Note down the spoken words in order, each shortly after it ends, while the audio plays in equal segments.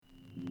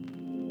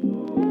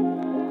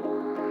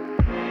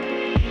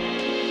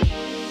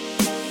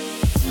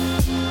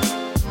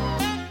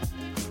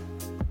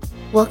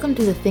Welcome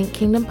to the Think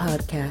Kingdom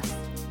podcast.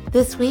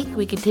 This week,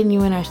 we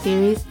continue in our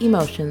series,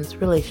 Emotions,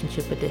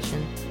 Relationship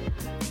Edition.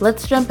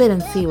 Let's jump in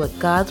and see what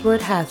God's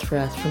Word has for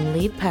us from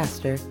lead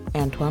pastor,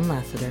 Antoine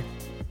Lassiter.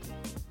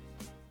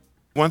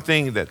 One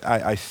thing that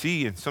I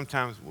see, and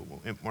sometimes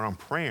when I'm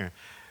praying,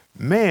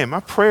 man, my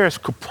prayers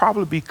could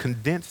probably be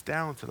condensed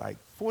down to like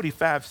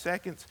 45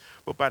 seconds,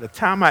 but by the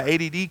time my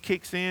ADD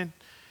kicks in,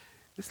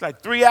 it's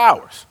like 3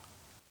 hours.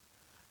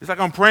 It's like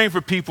I'm praying for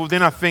people,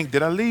 then I think,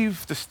 did I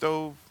leave the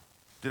stove?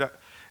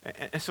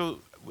 And so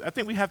I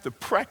think we have to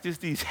practice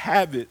these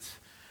habits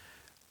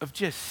of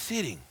just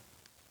sitting.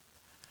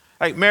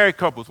 Like married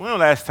couples, when was the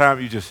last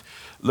time you just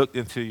looked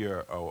into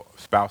your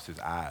spouse's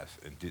eyes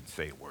and didn't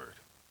say a word?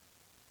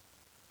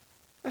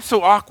 That's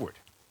so awkward.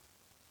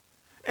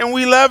 And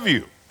we love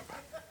you.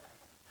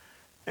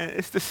 And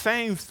it's the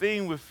same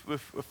thing with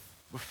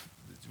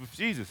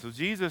Jesus. So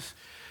Jesus,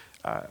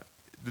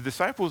 the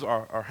disciples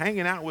are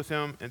hanging out with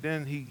him, and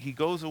then he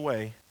goes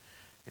away,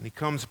 and he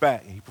comes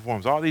back, and he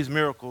performs all these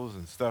miracles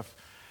and stuff.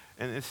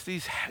 And it's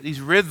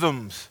these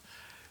rhythms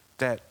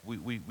that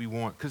we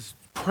want, because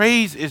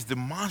praise is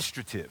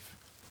demonstrative,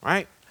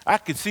 right? I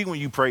can see when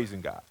you praising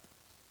God.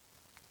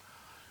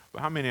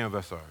 But how many of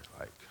us are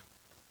like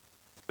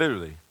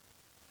literally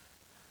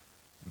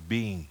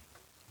being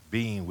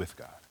with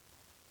God?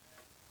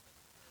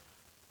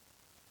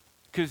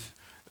 Because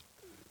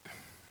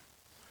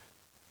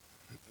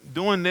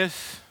doing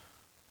this,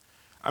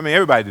 I mean,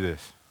 everybody do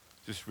this,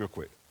 just real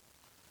quick.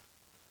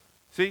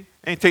 See,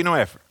 ain't take no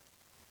effort.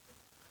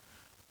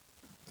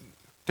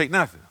 Take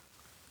nothing.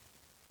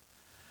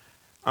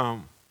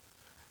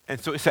 And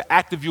so it's an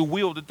act of your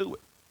will to do it.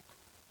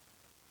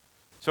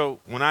 So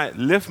when I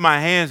lift my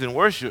hands in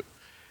worship,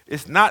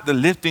 it's not the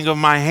lifting of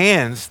my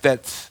hands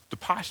that's the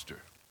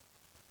posture.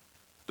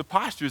 The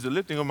posture is the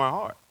lifting of my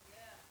heart.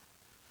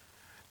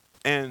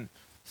 And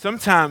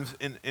sometimes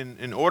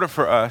in order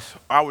for us,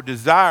 our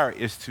desire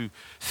is to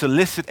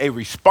solicit a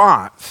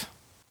response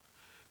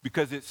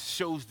because it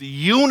shows the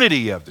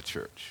unity of the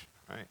church,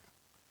 right?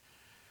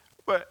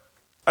 But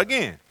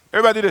again,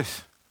 everybody do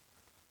this.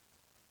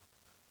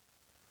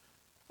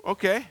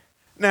 Okay.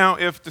 Now,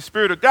 if the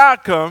Spirit of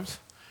God comes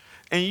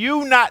and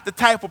you not the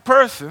type of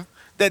person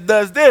that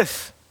does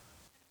this,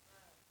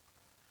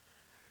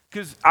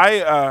 because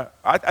I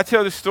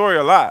tell this story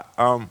a lot.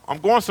 I'm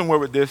going somewhere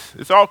with this.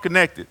 It's all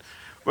connected.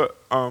 But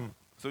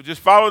so just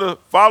follow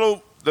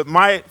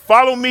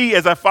me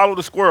as I follow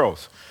the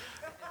squirrels.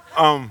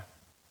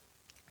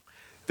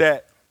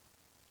 That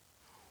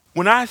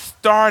when I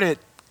started,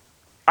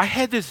 I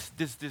had this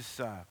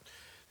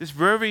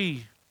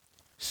very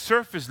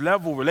surface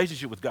level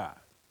relationship with God.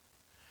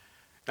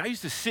 And I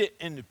used to sit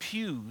in the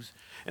pews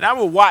and I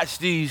would watch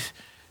these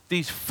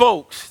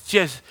folks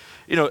just,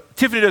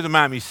 Tiffany doesn't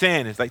mind me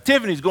saying this, like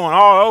Tiffany's going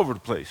all over the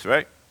place,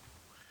 right?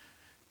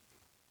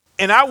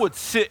 And I would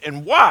sit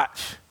and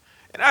watch,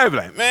 and I'd be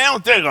like, man, I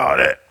don't take all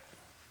that.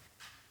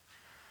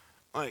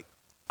 Like,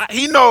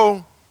 he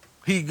know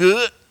he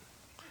good,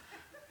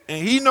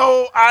 and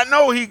I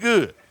know he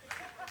good.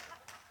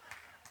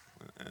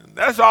 And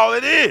that's all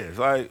it is.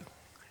 Like,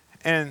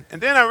 and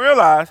then I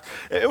realized,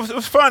 it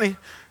was funny.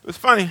 It was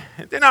funny.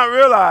 And then I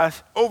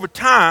realized over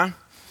time,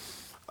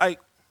 like,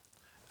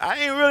 I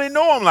didn't really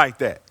know him like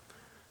that.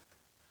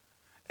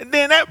 And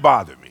then that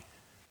bothered me.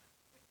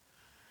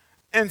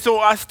 And so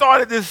I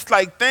started this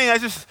thing. I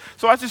just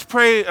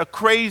prayed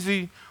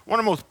one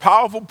of the most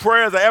powerful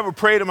prayers I ever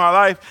prayed in my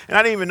life, and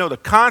I didn't even know the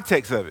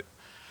context of it.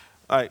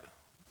 Like,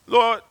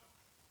 Lord,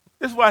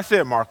 this is what I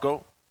said,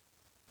 Marco.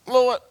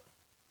 Lord,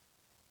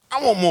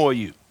 I want more of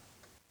you.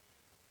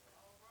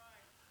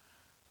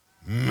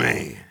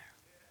 Man,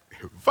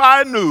 if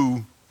I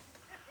knew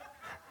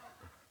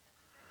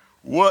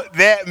what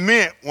that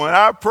meant when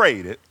I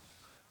prayed it,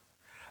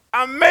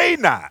 I may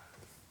not.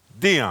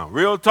 Dion,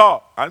 real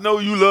talk. I know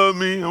you love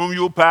me. I'm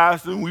your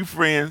pastor. We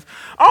friends.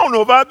 I don't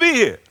know if I'd be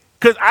here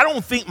because I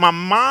don't think my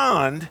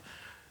mind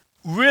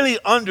really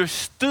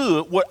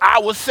understood what I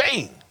was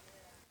saying.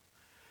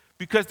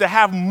 Because to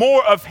have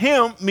more of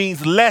him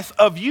means less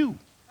of you.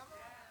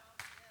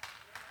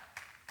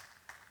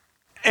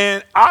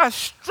 And I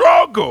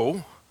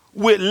struggle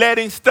with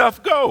letting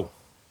stuff go.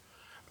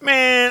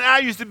 Man, I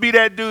used to be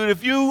that dude.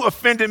 If you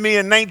offended me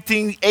in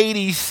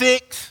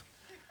 1986,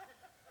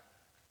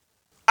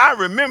 I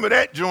remember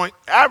that joint.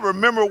 I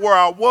remember where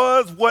I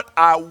was, what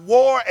I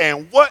wore,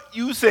 and what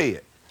you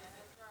said.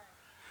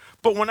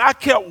 But when I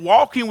kept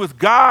walking with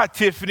God,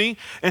 Tiffany,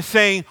 and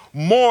saying,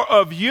 more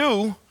of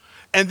you,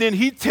 and then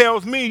he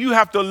tells me you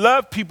have to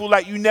love people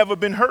like you never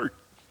been hurt.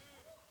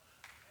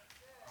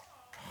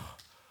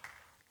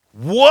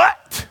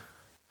 What?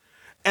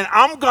 And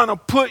I'm going to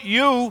put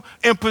you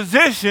in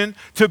position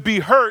to be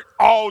hurt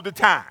all the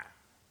time.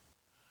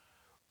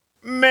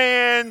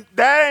 Man,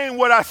 that ain't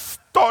what I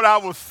thought I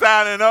was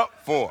signing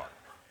up for.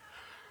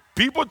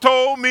 People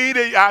told me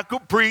that I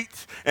could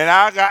preach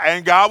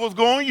and God was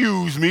going to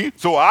use me.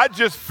 So I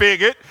just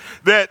figured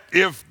that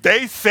if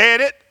they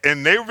said it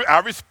and I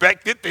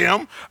respected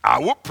them, I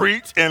would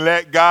preach and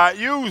let God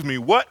use me.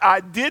 What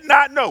I did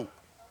not know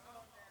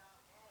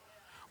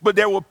but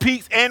there were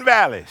peaks and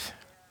valleys.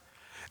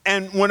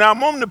 And when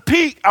I'm on the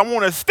peak, I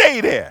want to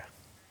stay there.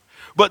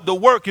 But the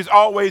work is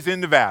always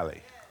in the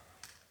valley.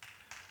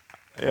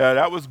 Yeah,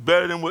 that was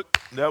better than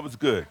that was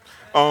good.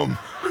 And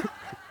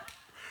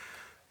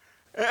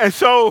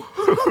so,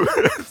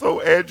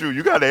 so Andrew,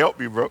 you got to help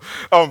me, bro.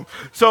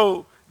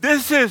 So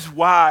this is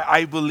why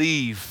I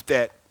believe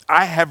that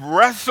I have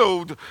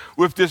wrestled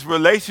with this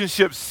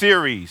relationship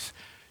series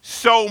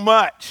so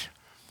much,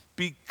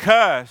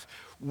 because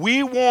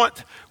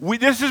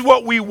this is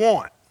what we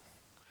want.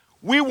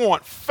 We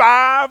want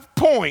 5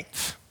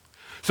 points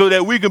so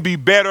that we can be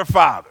better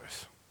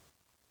fathers.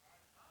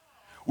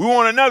 We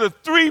want another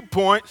 3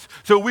 points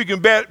so we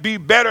can be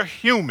better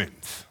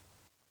humans.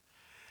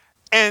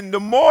 And the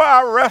more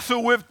I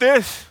wrestle with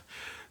this,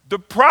 the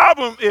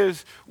problem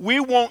is we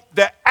want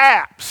the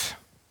apps,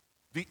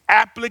 the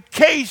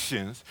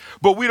applications,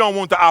 but we don't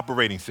want the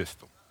operating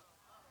system.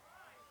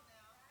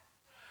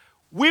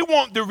 We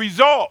want the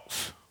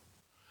results,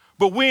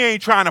 but we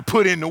ain't trying to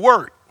put in the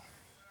work.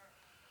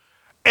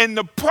 And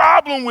the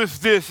problem with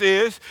this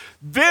is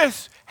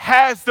this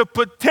has the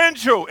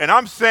potential, and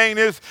I'm saying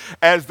this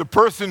as the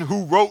person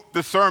who wrote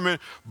the sermon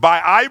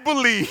by, I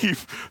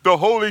believe, the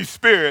Holy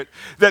Spirit,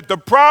 that the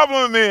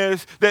problem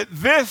is that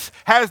this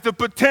has the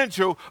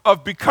potential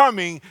of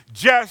becoming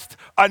just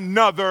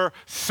another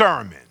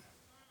sermon.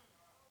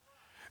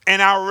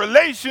 And our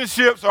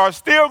relationships are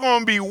still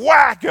going to be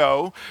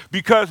wacko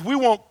because we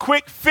want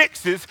quick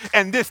fixes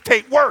and this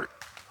take work.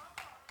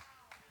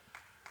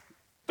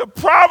 The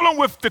problem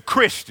with the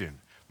Christian,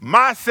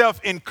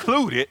 myself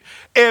included,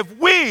 if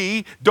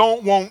we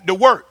don't want the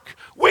work,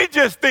 we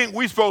just think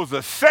we're supposed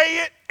to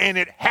say it and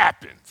it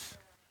happens.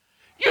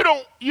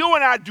 You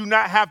and I do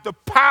not have the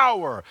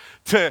power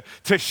to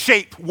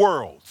shape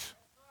worlds.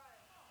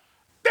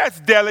 That's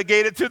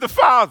delegated to the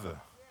Father.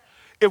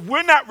 If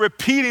we're not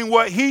repeating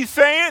what he's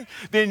saying,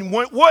 then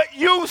what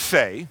you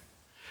say,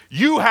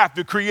 you have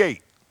to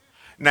create.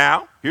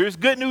 Now, here's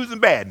good news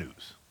and bad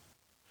news.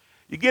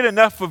 You get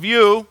enough of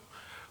you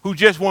who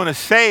just want to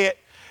say it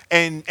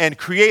and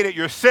create it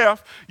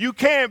yourself, you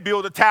can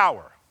build a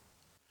tower.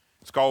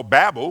 It's called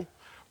Babel,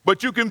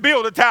 but you can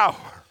build a tower.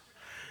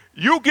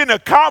 You can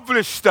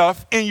accomplish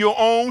stuff in your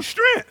own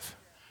strength.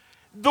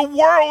 The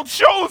world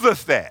shows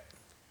us that.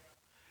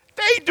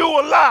 They do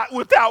a lot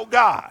without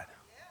God.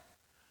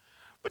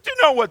 But you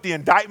know what the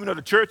indictment of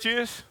the church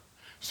is?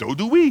 So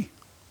do we.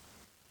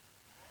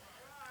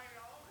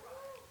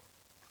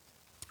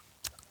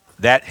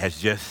 That has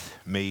just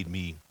made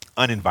me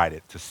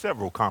uninvited to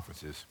several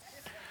conferences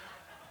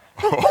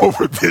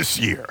over this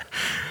year.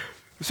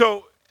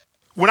 So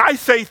when I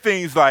say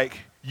things like,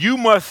 you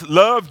must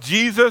love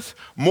Jesus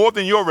more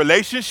than your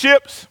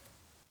relationships,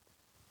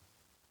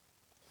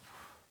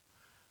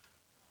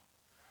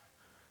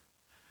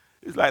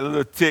 it's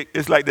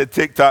like the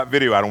TikTok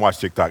video. I don't watch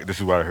TikTok. This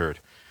is what I heard.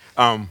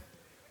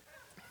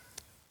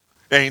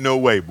 Ain't no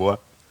way, boy.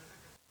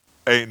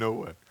 Ain't no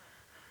way.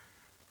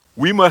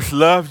 We must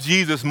love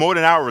Jesus more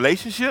than our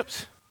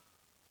relationships.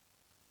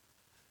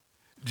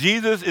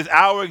 Jesus is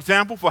our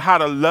example for how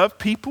to love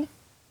people.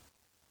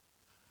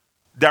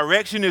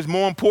 Direction is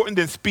more important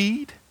than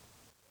speed.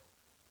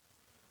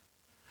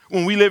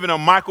 When we live in a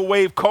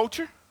microwave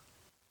culture,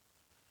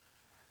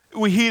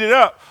 we heat it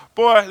up.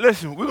 Boy,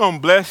 listen, we're going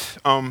to bless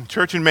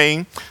Church in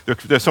Maine.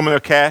 There's some of their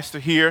cast are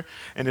here,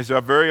 and there's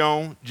our very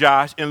own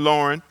Josh and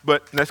Lauren,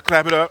 but let's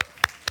clap it up.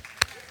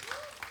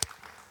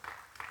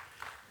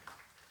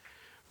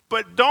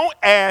 But don't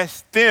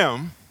ask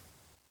them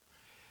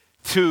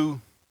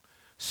to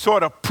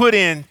sort of put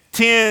in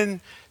 10,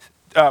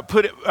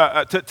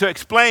 to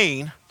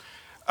explain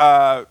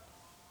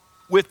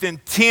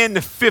within 10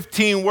 to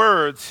 15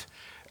 words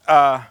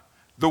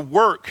the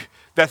work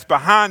that's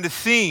behind the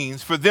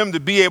scenes for them to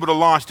be able to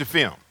launch the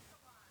film.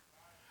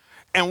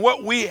 And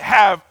what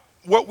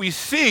we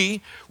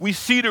see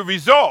the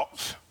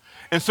results.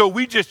 And so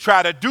we just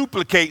try to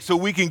duplicate so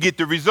we can get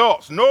the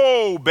results.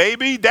 No,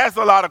 baby, that's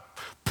a lot of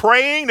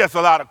praying, that's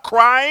a lot of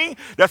crying,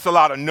 that's a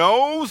lot of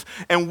no's,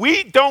 and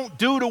we don't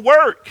do the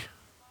work.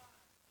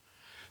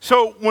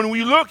 So when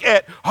we look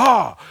at,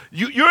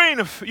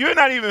 you're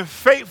not even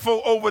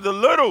faithful over the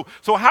little,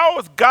 so how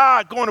is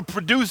God going to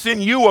produce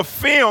in you a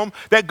film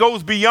that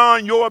goes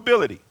beyond your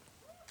ability?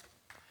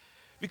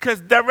 Because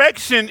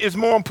direction is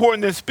more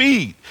important than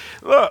speed.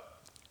 Look,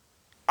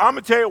 I'm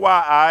going to tell you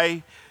why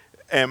I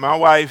and my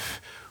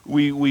wife,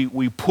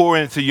 we pour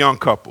into young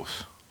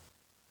couples.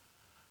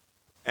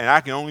 And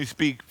I can only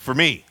speak for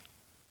me,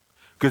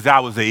 because I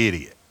was an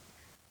idiot.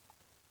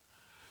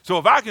 So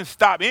if I can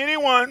stop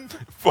anyone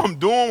from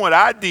doing what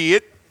I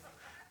did,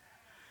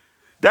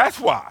 that's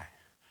why.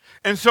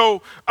 And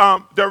so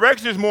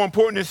direction is more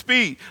important than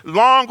speed.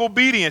 Long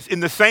obedience in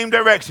the same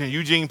direction,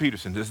 Eugene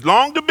Peterson. There's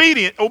long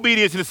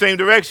obedience in the same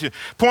direction.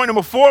 Point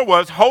number 4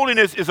 was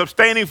holiness is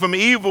abstaining from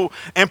evil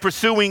and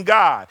pursuing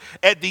God.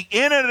 At the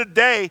end of the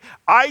day,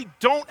 I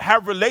don't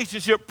have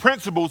relationship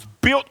principles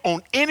built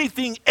on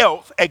anything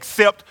else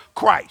except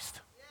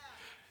Christ.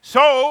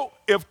 So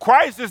if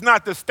Christ is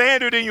not the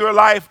standard in your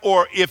life,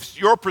 or if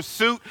your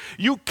pursuit,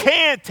 you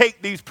can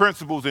take these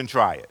principles and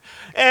try it.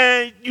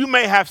 And you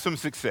may have some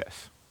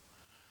success.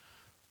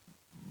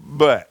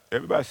 But,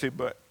 everybody say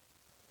but.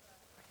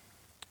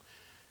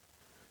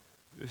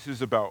 This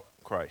is about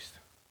Christ.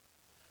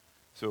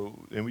 So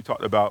then we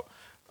talked about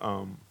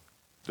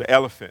the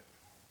elephant,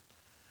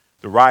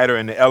 the rider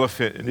and the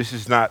elephant. And this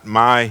is not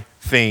my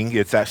thing.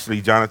 It's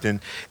actually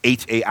Jonathan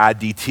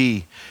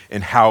Haidt,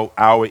 and how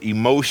our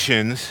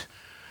emotions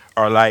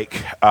are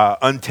like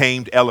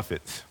untamed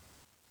elephants.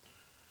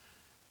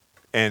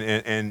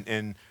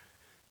 And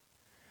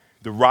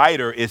the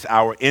rider is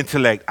our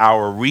intellect,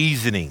 our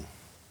reasoning.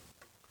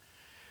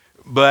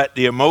 But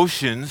the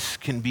emotions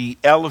can be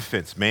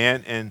elephants,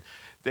 man, and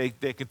they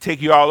can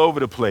take you all over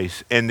the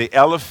place. And the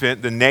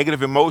elephant, the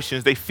negative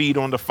emotions, they feed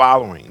on the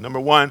following. Number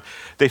one,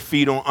 they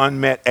feed on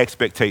unmet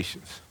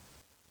expectations.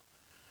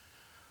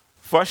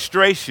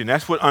 Frustration,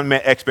 that's what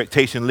unmet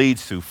expectation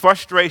leads to.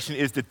 Frustration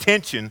is the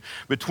tension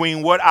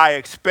between what I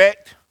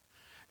expect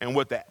and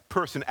what that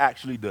person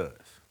actually does.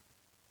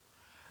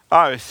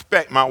 I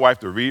expect my wife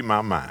to read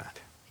my mind.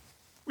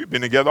 We've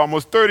been together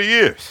almost 30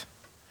 years.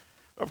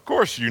 Of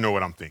course you know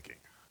what I'm thinking.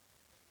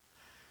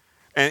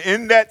 And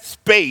in that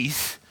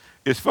space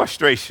is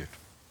frustration.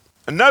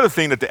 Another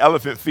thing that the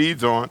elephant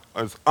feeds on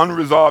is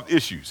unresolved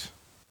issues.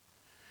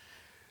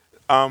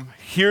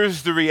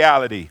 Here's the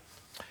reality.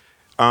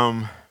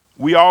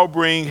 We all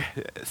bring,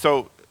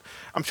 so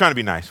I'm trying to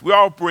be nice. We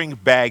all bring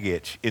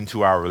baggage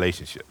into our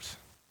relationships.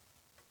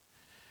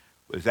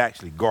 It's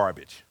actually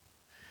garbage.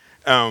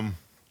 And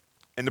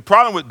the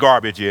problem with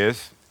garbage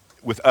is,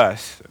 with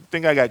us, I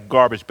think I got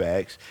garbage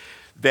bags,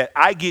 that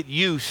I get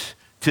used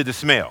to the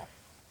smell.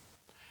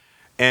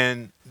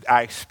 And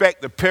I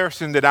expect the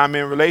person that I'm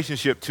in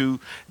relationship to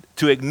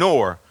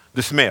ignore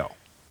the smell.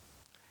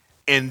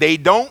 And they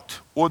don't,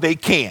 or they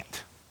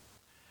can't.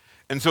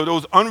 And so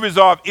those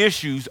unresolved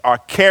issues are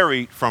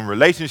carried from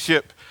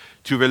relationship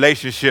to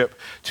relationship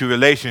to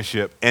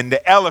relationship, and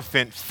the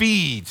elephant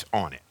feeds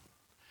on it.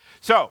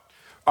 So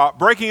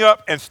breaking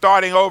up and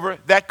starting over,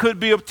 that could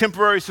be a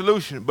temporary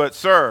solution.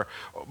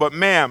 But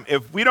ma'am,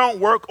 if we don't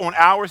work on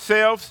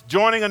ourselves,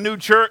 joining a new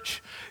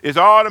church is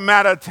all a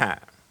matter of time.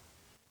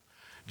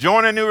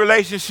 Joining a new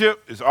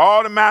relationship is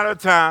all a matter of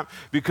time,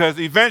 because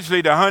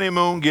eventually the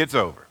honeymoon gets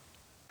over.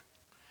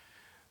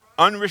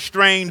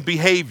 Unrestrained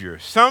behavior.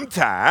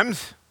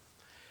 Sometimes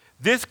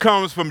this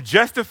comes from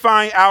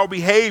justifying our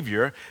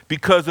behavior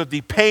because of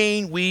the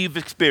pain we've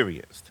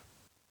experienced.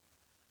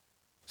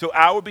 So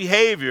our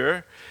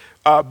behavior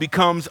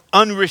becomes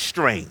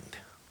unrestrained.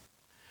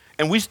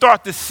 And we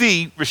start to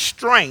see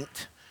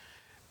restraint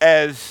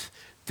as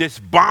this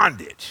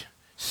bondage.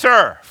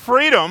 Sir,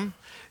 freedom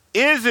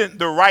isn't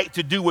the right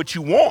to do what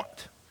you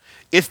want.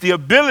 It's the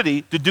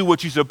ability to do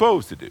what you're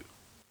supposed to do.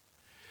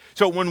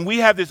 So when we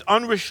have this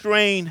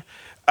unrestrained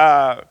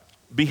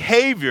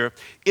behavior,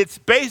 it's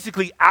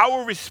basically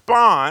our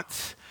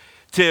response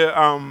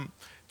to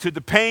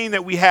the pain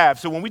that we have.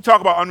 So when we talk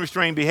about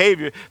unrestrained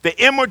behavior,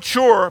 the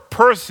immature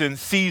person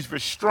sees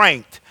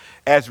restraint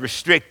as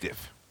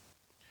restrictive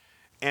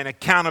and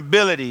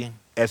accountability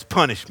as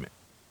punishment.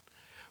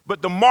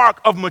 But the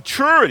mark of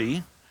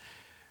maturity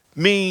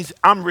means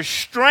I'm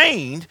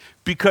restrained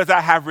because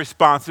I have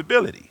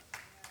responsibility.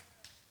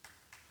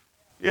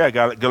 Yeah,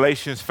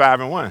 Galatians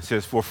 5:1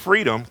 says, "For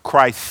freedom,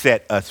 Christ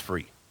set us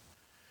free.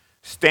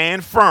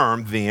 Stand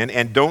firm then,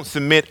 and don't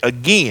submit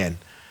again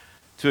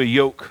to a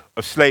yoke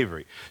of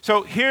slavery."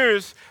 So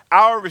this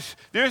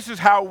is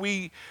how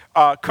we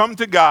come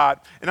to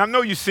God. And I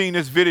know you've seen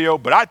this video,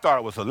 but I thought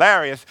it was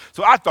hilarious,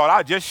 so I thought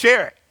I'd just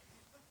share it.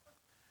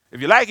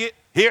 If you like it,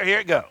 here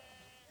it goes.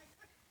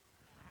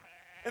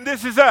 And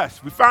this is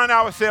us. We find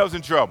ourselves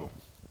in trouble.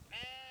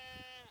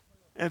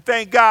 And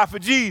thank God for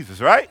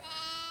Jesus, right?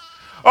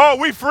 Oh,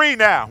 we free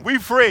now. We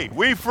free.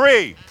 We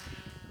free.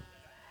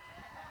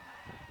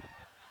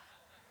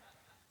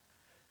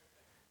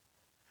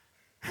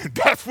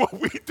 That's what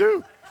we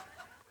do.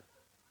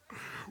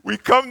 We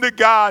come to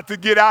God to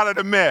get out of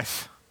the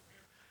mess.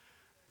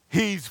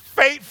 He's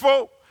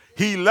faithful.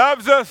 He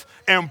loves us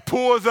and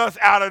pulls us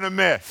out of the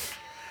mess.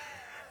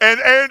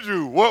 And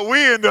Andrew, what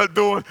we end up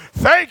doing,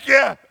 thank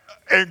you,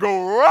 and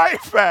go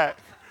right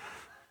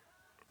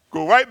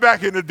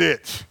back in the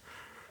ditch.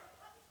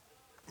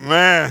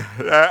 Man,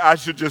 I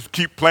should just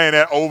keep playing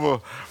that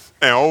over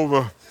and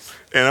over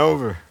and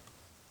over.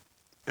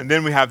 And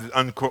then we have this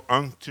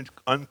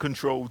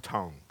uncontrolled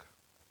tongue.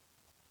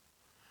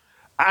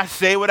 I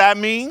say what I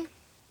mean,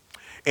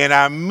 and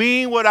I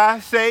mean what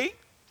I say,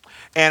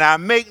 and I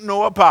make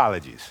no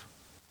apologies.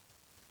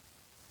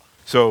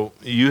 So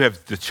you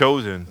have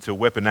chosen to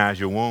weaponize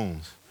your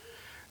wounds,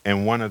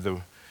 and one of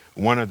the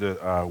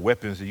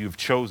weapons that you've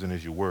chosen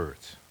is your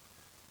words.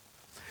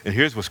 And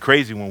here's what's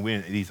crazy when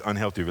we're in these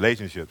unhealthy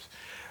relationships.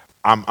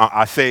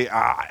 I say,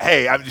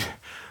 hey,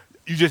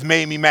 you just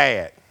made me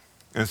mad.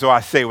 And so I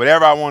say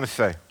whatever I want to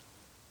say.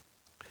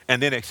 And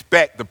then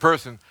expect the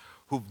person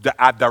who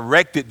I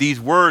directed these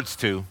words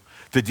to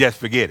just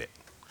forget it.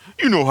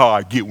 You know how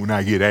I get when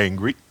I get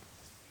angry.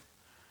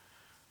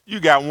 You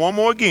got one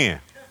more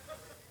again.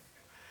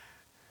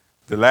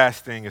 The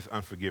last thing is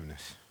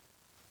unforgiveness.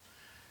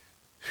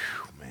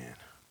 Whew, man.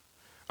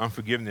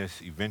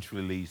 Unforgiveness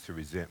eventually leads to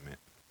resentment.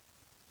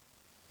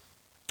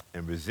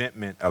 And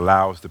resentment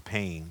allows the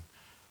pain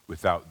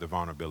without the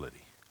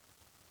vulnerability.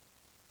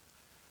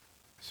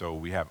 So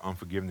we have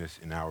unforgiveness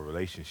in our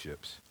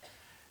relationships,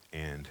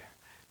 and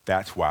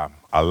that's why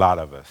a lot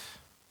of us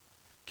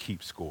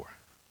keep score.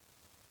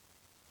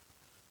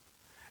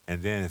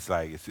 And then it's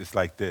just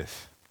like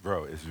this.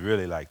 Bro, it's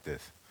really like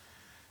this.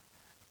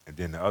 And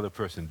then the other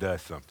person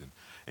does something,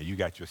 and you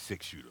got your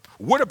 6-shooter.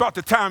 What about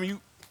the time you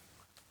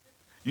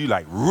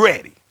like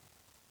ready?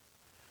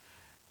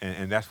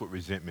 And that's what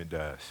resentment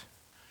does.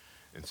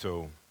 And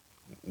so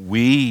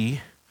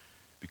we,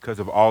 because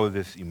of all of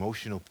this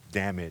emotional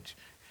damage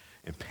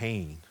and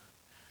pain,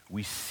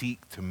 we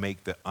seek to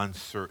make the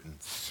uncertain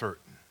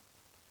certain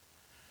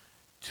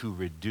to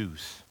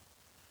reduce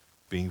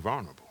being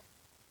vulnerable.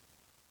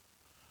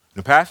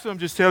 Now, Pastor, I'm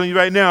just telling you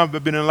right now, I've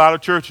been in a lot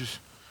of churches.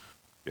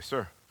 Yes,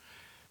 sir.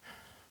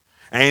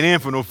 I ain't in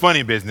for no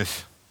funny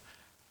business.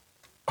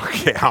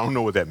 Okay, I don't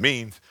know what that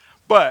means,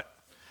 but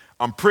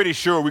I'm pretty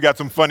sure we got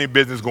some funny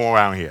business going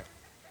around here.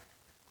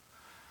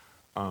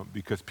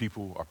 Because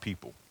people are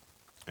people.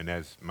 And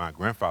as my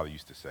grandfather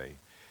used to say,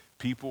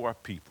 people are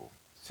people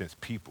since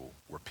people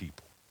were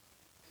people.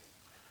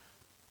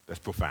 That's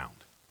profound.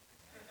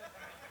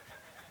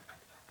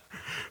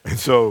 And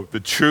so the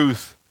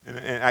truth,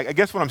 and I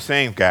guess what I'm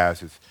saying,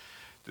 guys, is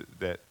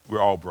that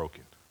we're all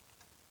broken.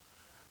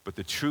 But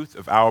the truth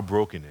of our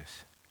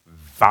brokenness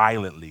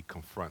violently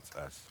confronts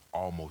us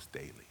almost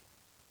daily.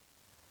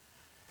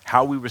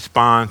 How we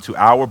respond to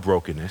our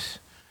brokenness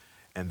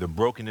and the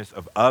brokenness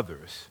of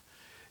others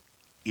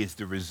is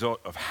the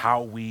result of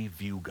how we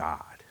view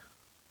God.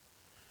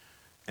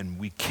 And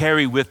we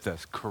carry with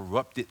us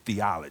corrupted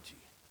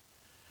theology.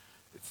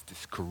 It's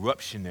this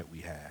corruption that we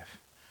have.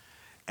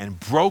 And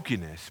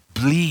brokenness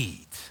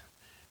bleeds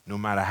no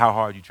matter how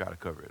hard you try to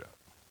cover it up.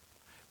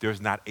 There's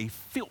not a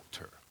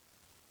filter.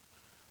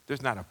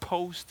 There's not a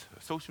post,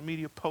 a social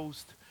media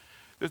post.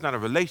 There's not a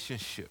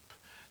relationship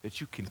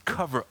that you can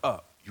cover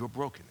up your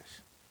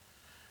brokenness.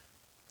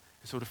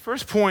 And so the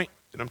first point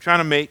that I'm trying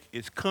to make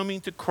is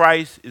coming to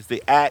Christ is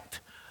the act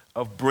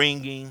of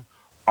bringing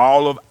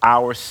all of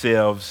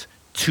ourselves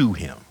to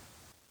him.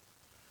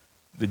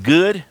 The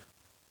good,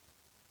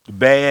 the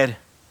bad,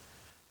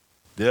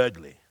 the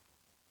ugly,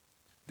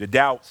 the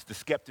doubts, the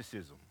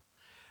skepticism.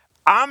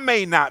 I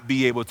may not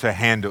be able to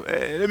handle,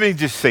 let me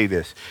just say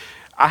this.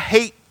 I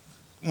hate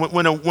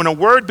when a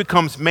word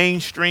becomes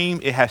mainstream,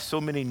 it has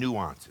so many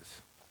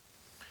nuances.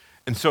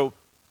 And so,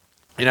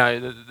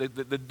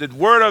 the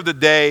word of the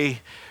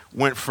day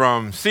went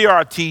from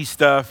CRT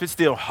stuff, it's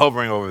still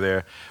hovering over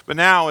there, but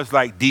now it's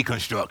like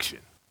deconstruction.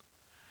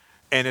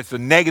 And it's a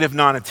negative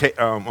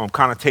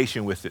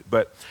connotation with it.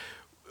 But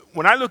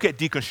when I look at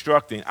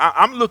deconstructing,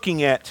 I'm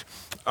looking at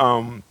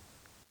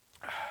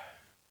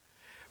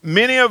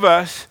many of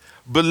us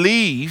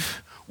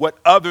believe what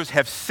others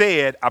have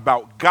said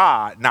about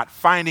God, not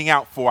finding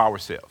out for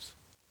ourselves.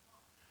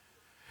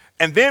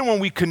 And then when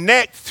we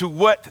connect to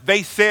what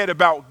they said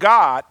about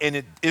God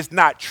and it's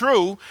not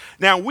true,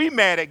 now we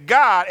mad at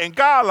God and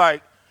God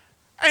like,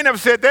 I ain't never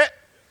said that.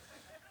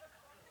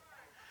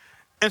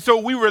 And so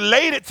we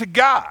relate it to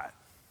God.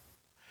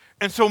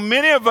 And so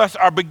many of us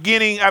are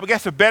beginning, I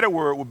guess a better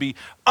word would be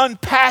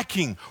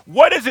unpacking.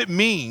 What does it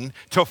mean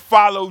to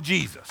follow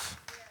Jesus?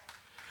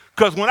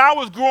 Because when I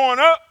was growing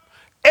up,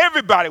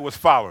 everybody was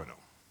following him.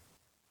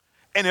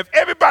 And if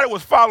everybody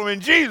was following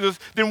Jesus,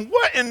 then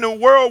what in the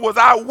world was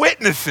I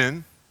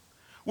witnessing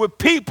with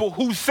people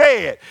who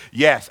said,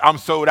 yes, I'm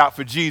sold out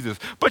for Jesus,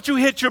 but you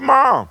hit your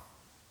mom.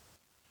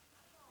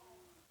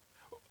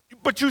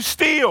 But you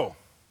steal.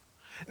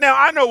 Now,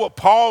 I know what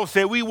Paul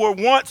said. We were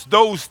once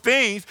those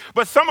things,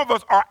 but some of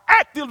us are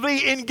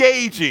actively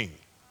engaging.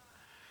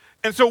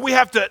 And so we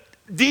have to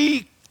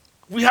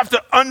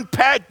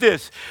unpack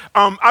this.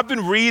 I've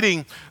been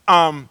reading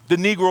the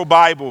Negro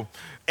Bible,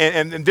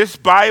 and this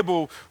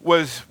Bible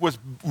was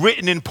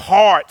written in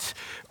parts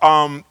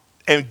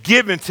and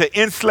given to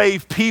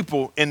enslaved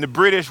people in the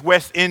British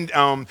West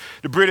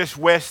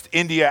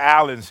India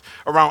Islands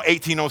around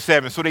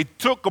 1807. So they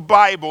took a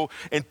Bible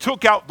and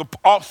took out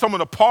some of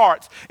the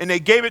parts, and they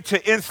gave it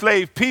to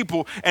enslaved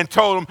people and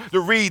told them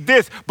to read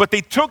this. But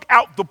they took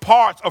out the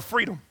parts of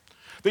freedom.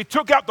 They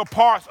took out the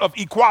parts of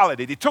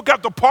equality. They took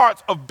out the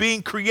parts of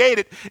being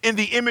created in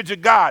the image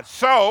of God.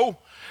 So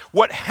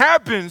what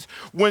happens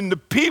when the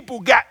people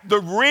got the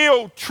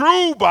real,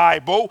 true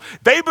Bible,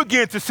 they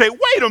begin to say,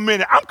 wait a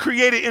minute, I'm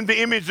created in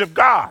the image of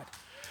God.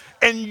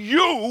 And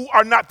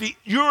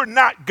you're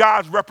not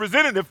God's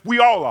representative. We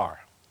all are.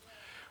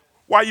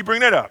 Why you bring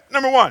that up?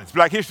 Number one, it's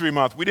Black History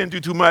Month. We didn't do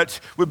too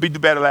much. We beat the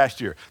better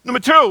last year. Number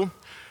two,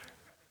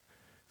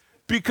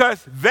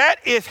 because that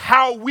is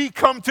how we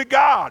come to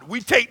God. We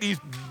take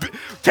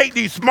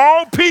these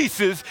small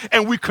pieces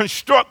and we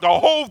construct a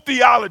whole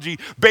theology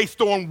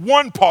based on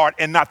one part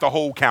and not the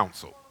whole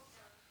counsel.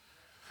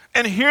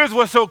 And here's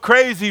what's so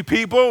crazy,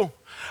 people.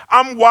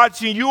 I'm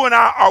watching, you and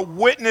I are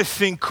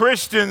witnessing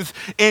Christians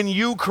in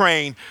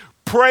Ukraine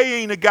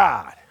praying to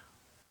God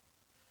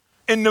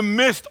in the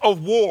midst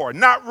of war,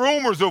 not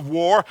rumors of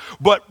war,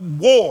 but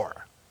war.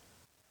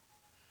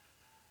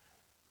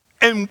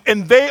 And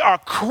they are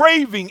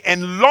craving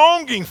and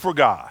longing for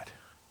God.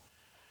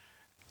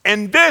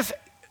 And this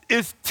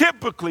is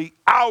typically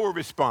our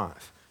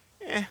response.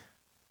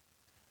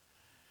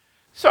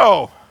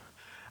 So,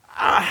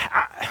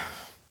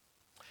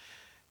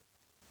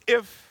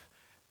 if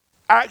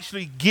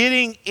actually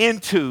getting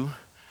into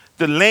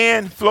the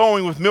land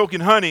flowing with milk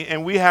and honey,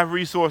 and we have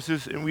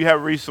resources,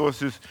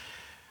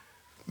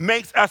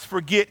 makes us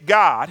forget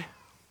God,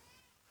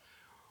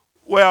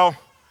 well,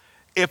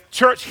 if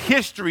church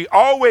history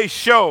always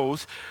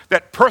shows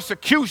that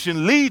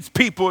persecution leads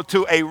people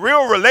to a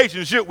real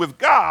relationship with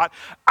God,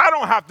 I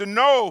don't have to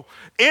know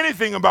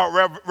anything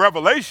about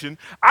Revelation.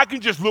 I can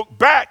just look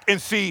back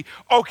and see,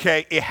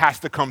 okay, it has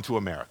to come to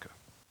America.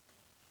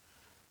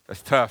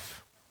 That's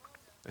tough.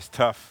 That's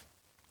tough.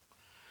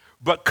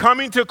 But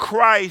coming to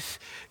Christ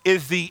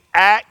is the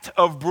act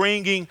of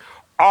bringing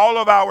all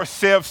of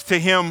ourselves to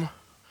him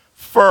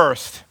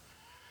first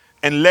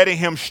and letting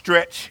him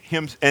stretch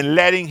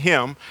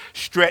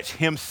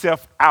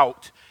himself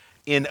out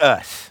in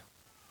us.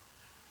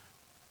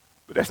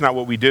 But that's not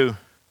what we do.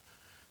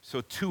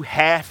 So two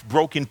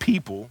half-broken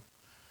people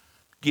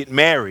get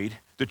married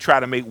to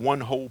try to make one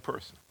whole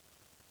person.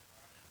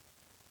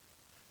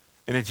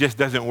 And it just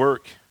doesn't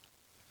work.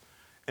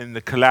 And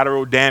the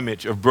collateral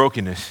damage of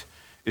brokenness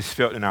is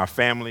felt in our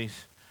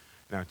families,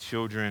 in our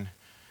children,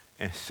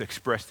 and it's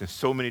expressed in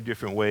so many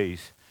different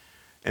ways.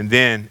 And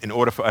then, in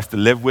order for us to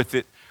live with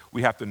it,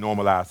 we have to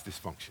normalize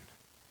dysfunction.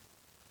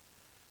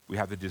 We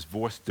have to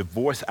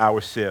divorce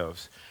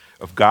ourselves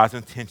of God's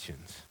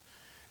intentions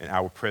and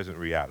our present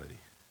reality.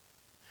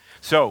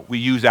 So we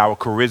use our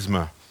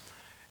charisma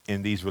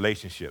in these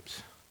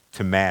relationships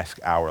to mask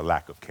our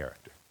lack of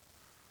character.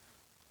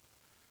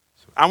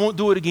 So I won't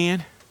do it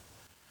again.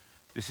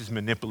 This is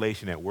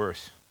manipulation at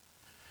worst.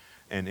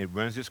 And it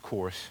runs its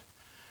course.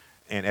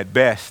 And at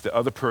best, the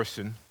other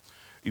person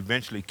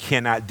eventually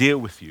cannot deal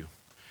with you.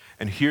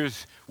 And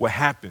here's what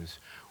happens.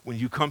 When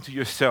you come to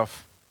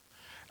yourself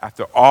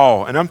after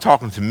all, and I'm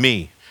talking to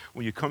me,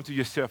 when you come to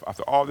yourself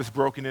after all this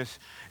brokenness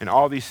and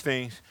all these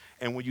things,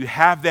 and when you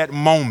have that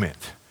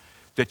moment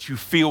that you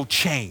feel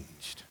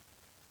changed,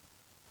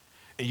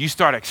 and you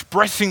start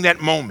expressing that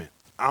moment,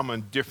 I'm a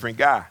different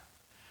guy.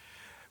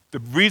 The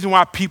reason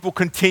why people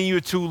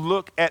continue to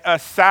look at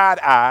us side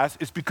eyes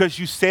is because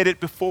you said it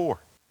before.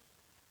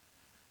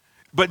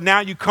 But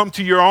now you come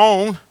to your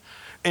own,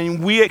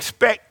 and we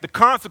expect the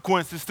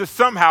consequences to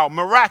somehow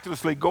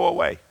miraculously go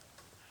away.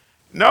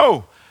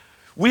 No,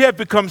 we have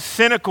become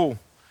cynical.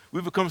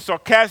 We've become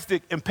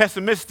sarcastic and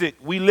pessimistic.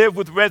 We live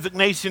with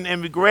resignation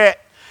and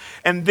regret.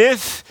 And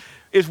this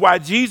is why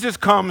Jesus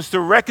comes to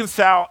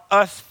reconcile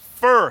us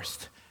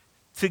first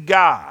to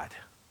God,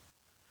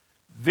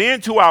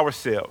 then to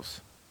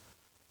ourselves,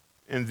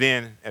 and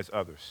then as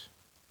others.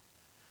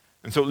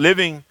 And so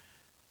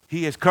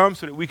he has come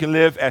so that we can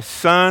live as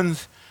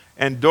sons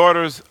and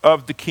daughters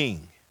of the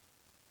King.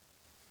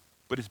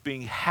 But it's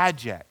being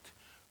hijacked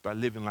by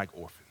living like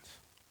orphans.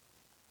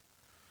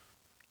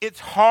 It's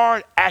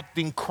hard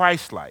acting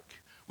Christ-like,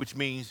 which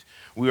means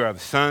we are the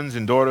sons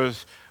and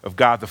daughters of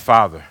God the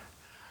Father,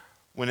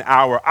 when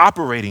our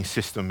operating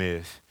system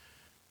is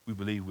we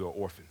believe we are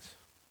orphans.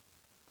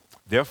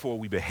 Therefore,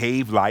 we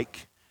behave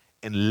like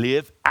and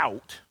live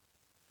out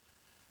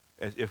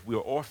as if we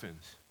are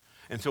orphans.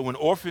 And so when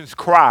orphans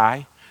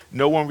cry,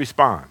 no one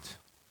responds.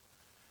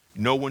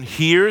 No one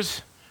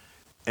hears,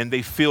 and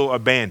they feel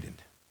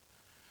abandoned.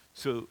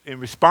 So in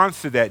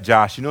response to that,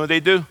 Josh, you know what they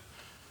do?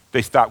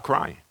 They stop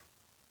crying.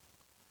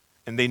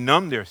 And they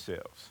numb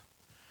themselves.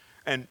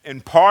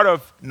 And part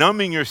of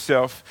numbing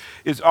yourself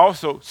is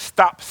also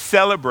stop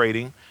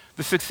celebrating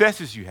the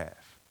successes you have.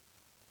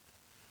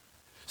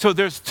 So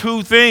there's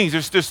two things.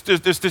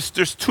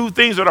 There's two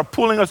things that are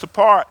pulling us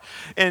apart.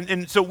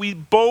 And so we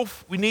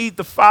need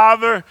the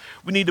Father,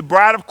 we need the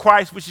bride of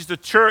Christ, which is the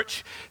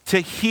church, to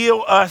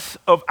heal us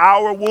of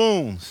our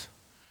wounds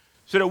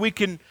so that we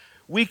can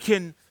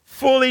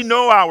fully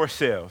know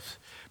ourselves.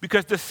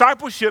 Because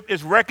discipleship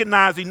is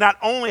recognizing not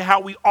only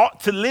how we ought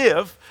to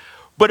live,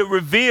 but it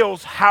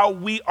reveals how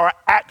we are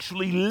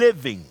actually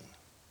living.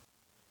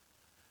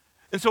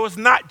 And so it's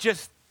not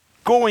just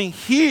going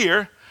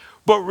here,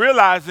 but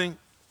realizing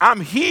I'm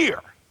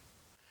here.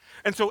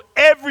 And so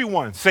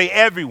everyone on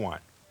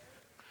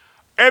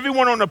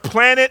the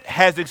planet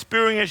has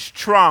experienced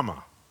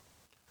trauma,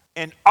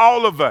 and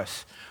all of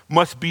us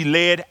must be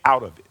led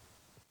out of it.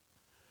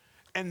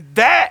 And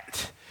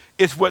that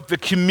is what the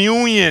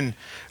communion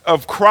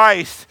of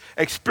Christ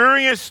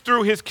experienced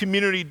through his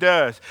community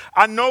does.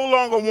 I no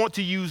longer want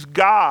to use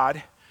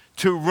God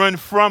to run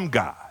from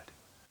God.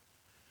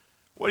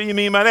 What do you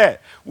mean by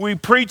that? We're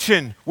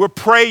preaching, we're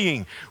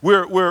praying,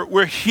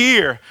 we're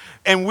here,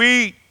 and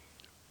we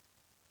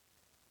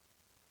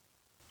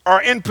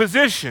are in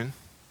position,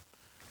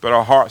 but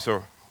our hearts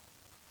are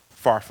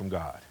far from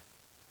God.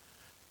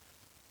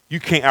 You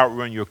can't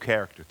outrun your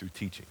character through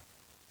teaching.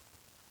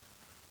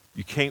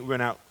 You can't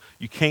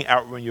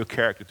outrun your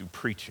character through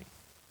preaching.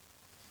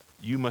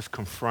 You must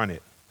confront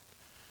it.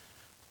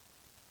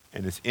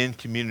 And it's in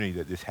community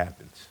that this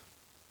happens.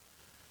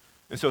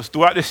 And so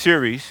throughout this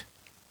series,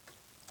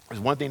 there's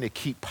one thing that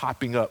keeps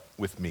popping up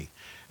with me.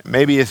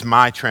 Maybe it's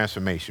my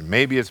transformation.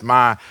 Maybe it's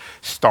my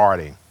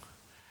starting.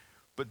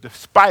 But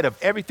despite of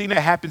everything that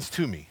happens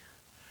to me,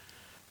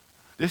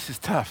 this is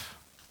tough.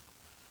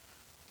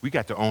 We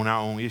got to own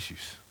our own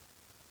issues.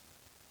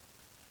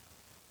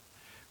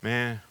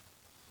 Man,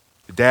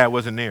 the dad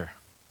wasn't there.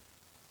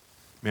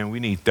 Man, we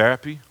need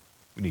therapy.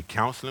 We need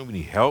counseling. We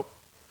need help.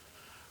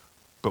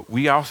 But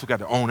we also got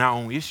to own our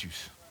own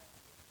issues.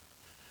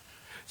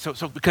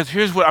 So because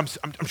here's what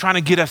I'm trying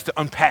to get us to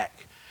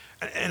unpack.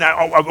 And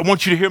I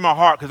want you to hear my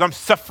heart because I'm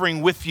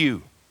suffering with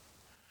you.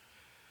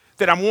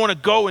 That I want to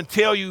go and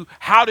tell you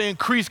how to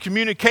increase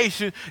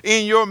communication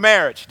in your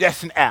marriage.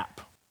 That's an app.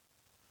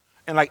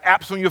 And like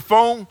apps on your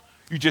phone,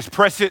 you just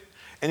press it,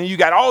 and then you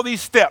got all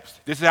these steps.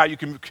 This is how you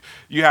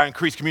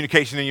increase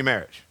communication in your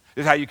marriage.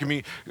 This is how you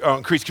can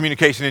increase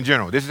communication in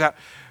general.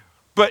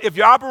 But if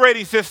your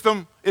operating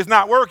system is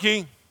not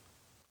working,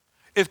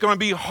 it's going to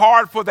be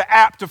hard for the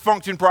app to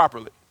function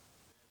properly.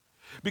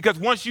 Because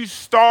once you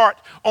start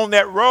on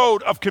that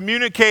road of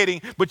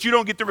communicating, but you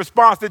don't get the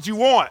response that you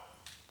want,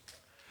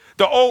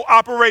 the old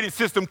operating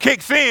system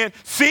kicks in.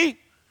 See,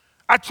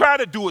 I try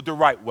to do it the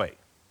right way.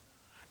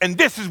 And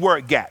this is where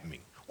it got me.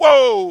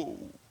 Whoa.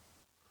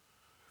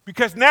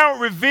 Because now it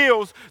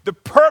reveals the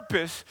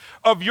purpose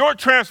of your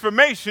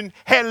transformation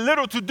had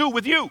little to do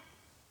with you.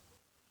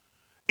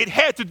 It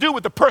had to do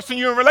with the person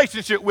you're in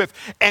relationship with.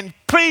 And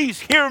please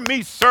hear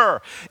me,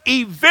 sir.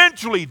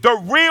 Eventually, the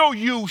real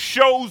you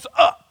shows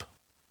up.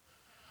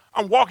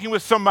 I'm walking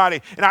with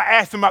somebody, and I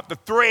ask them about the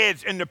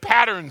threads and the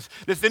patterns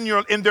that's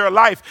in their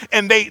life,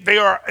 and they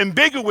are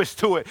ambiguous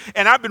to it.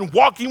 And I've been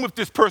walking with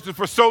this person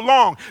for so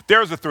long.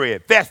 There's a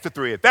thread. That's the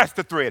thread. That's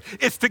the thread.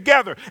 It's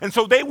together. And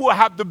so they will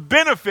have the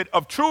benefit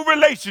of true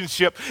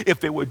relationship if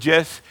they would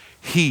just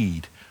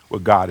heed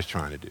what God is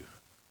trying to do.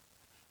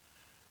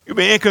 You've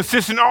been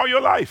inconsistent all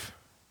your life.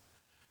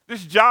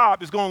 This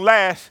job is going to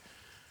last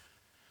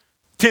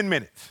 10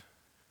 minutes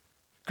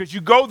because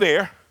you go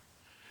there,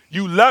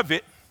 you love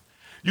it,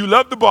 you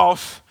love the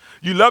boss,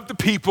 you love the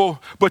people,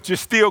 but you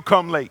still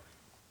come late.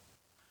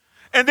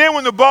 And then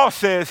when the boss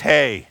says,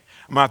 hey,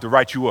 I'm going to have to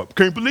write you up.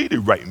 Can't believe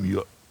they're writing me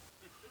up.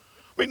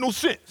 Make no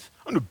sense.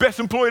 I'm the best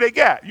employee they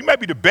got. You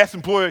might be the best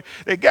employee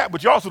they got,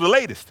 but you're also the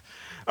latest.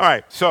 All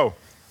right, so,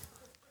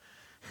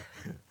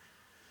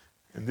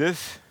 and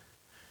this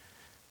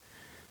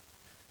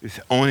is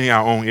owning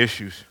our own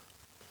issues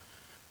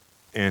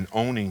and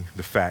owning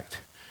the fact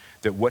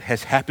that what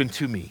has happened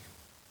to me,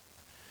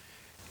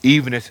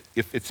 even if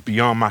it's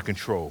beyond my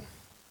control,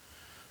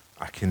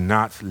 I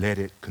cannot let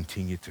it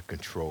continue to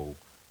control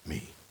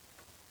me.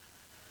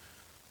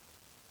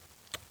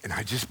 And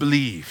I just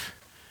believe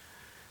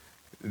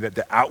that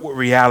the outward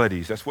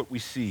realities, that's what we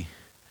see,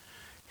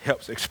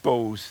 helps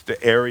expose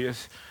the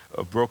areas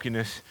of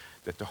brokenness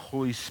that the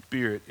Holy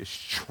Spirit is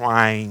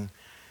trying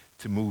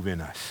to move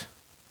in us.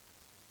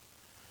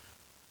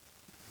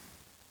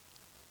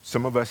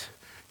 Some of us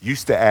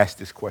used to ask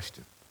this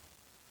question: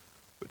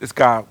 what does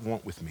God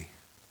want with me?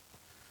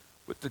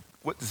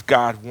 What does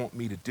God want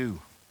me to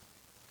do?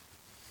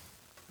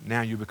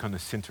 Now you become the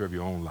center of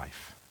your own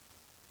life.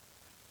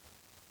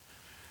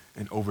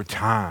 And over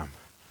time,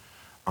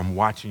 I'm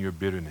watching your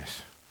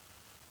bitterness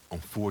on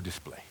full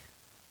display.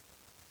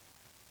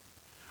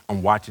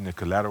 I'm watching the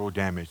collateral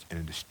damage and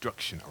the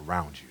destruction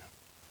around you.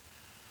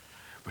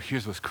 But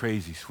here's what's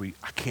crazy, sweet.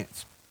 I can't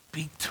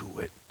speak to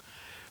it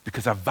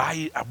because I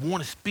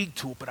want to speak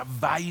to it, but I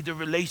value the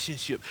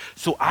relationship.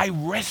 So I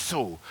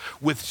wrestle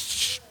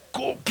with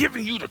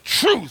giving you the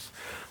truth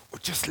or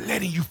just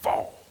letting you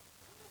fall.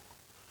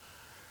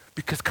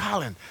 Because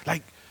Colin,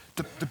 like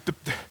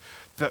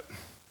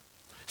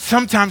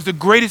sometimes the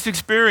greatest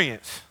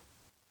experience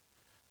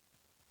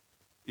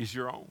is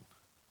your own.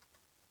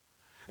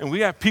 And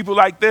we have people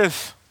like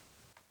this.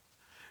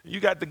 You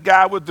got the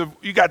guy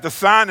you got the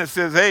sign that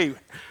says, hey,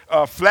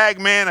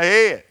 flag man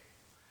ahead.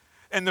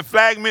 And the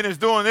flag man is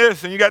doing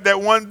this, and you got that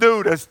one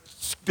dude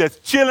that's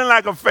chilling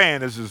like a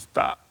fan that's just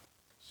stop.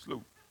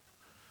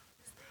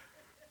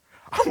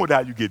 I wonder how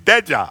you get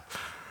that job.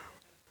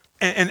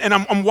 And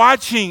I'm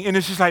watching, and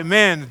it's just like,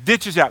 man, the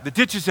ditch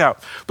is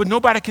out. But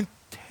nobody can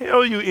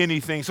tell you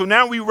anything. So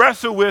now we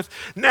wrestle with,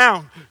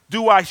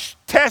 do I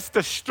test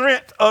the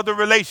strength of the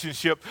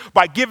relationship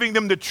by giving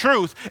them the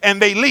truth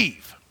and they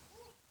leave?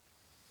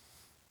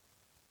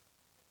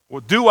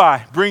 Or do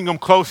I bring them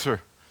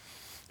closer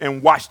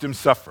and watch them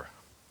suffer?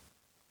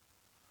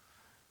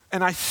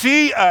 And I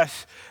see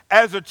us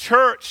as a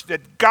church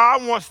that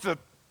God wants to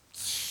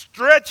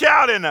stretch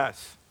out in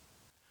us.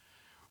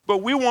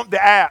 But we want the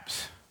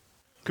apps,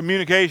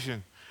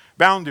 communication,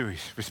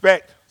 boundaries,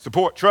 respect,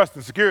 support, trust,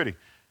 and security.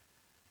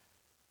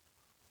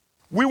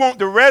 We want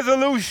the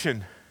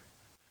resolution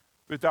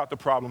without the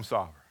problem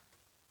solver.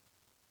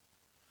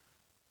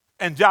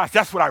 And Josh,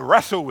 that's what I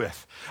wrestle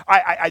with.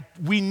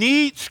 We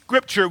need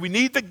scripture, we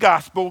need the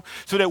gospel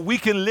so that we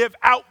can live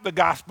out the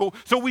gospel.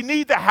 So we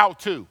need the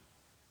how-to.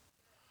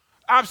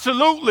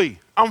 Absolutely,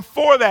 I'm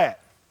for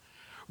that.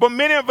 But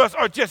many of us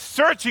are just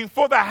searching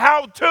for the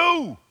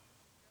how-to.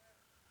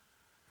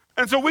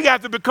 And so we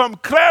have to become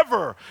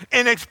clever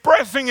in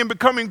expressing and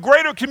becoming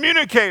greater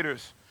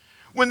communicators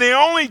when the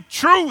only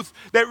truth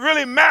that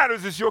really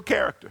matters is your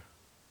character.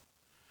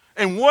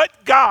 And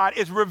what God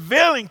is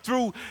revealing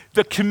through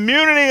the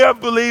community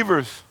of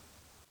believers.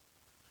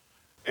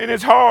 And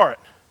it's hard.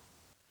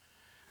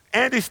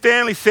 Andy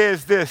Stanley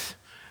says this: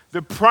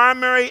 the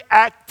primary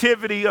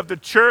activity of the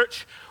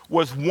church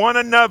was one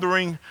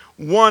anothering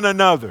one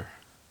another.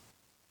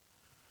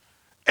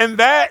 And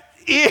that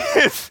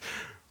is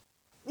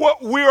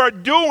what we are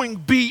doing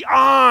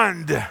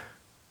beyond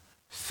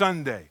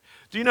Sunday.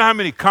 Do you know how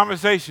many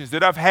conversations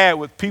that I've had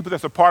with people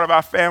that's a part of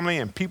our family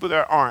and people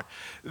that aren't,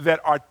 that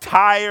are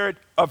tired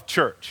of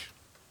church?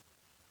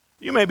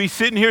 You may be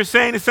sitting here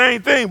saying the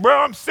same thing, bro,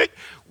 I'm sick.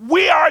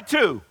 We are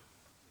too.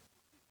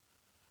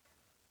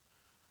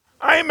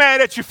 I ain't mad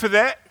at you for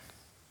that.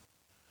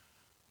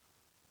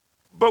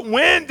 But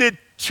when did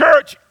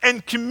church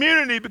and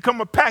community become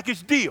a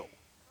package deal?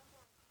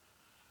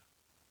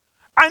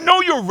 I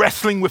know you're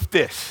wrestling with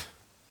this.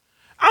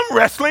 I'm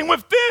wrestling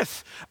with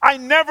this. I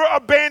never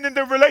abandoned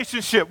the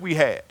relationship we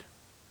had.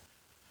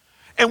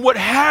 And what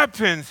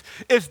happens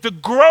is the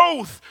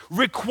growth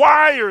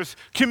requires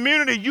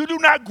community. You do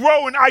not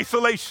grow in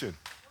isolation.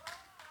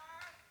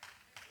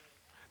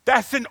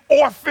 That's an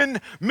orphan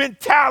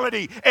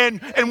mentality.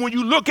 And when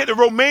you look at the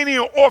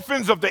Romanian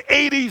orphans of the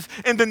 80s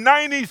and the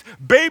 90s,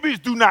 babies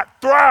do not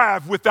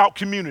thrive without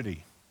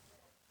community.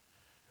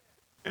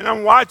 And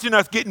I'm watching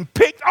us getting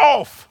picked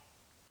off.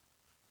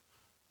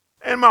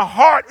 And my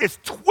heart is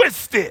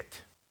twisted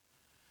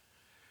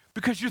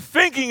because your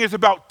thinking is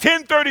about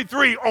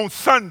 1033 on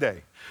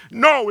Sunday.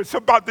 No, it's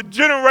about the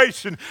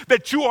generation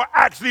that you are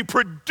actually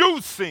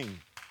producing.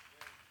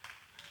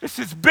 This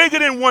is bigger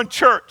than one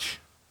church.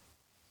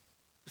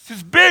 This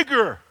is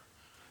bigger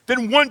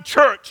than one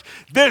church.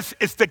 This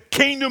is the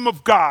kingdom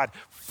of God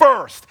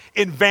first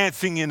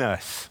advancing in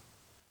us.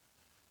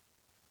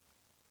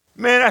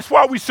 Man, that's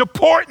why we're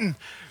supporting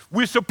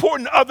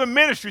other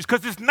ministries,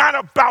 because it's not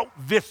about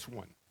this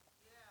one.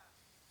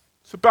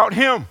 It's about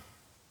him.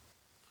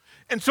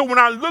 And so when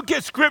I look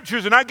at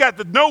scriptures and I got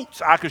the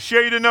notes, I could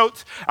share you the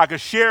notes. I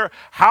could share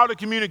how to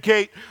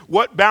communicate,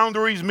 what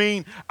boundaries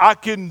mean. I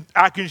can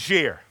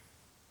share.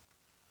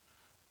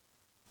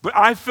 But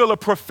I feel a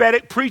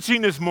prophetic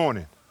preaching this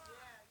morning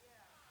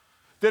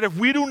that if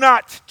we do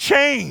not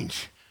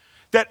change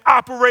that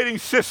operating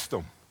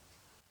system,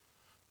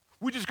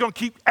 we're just going to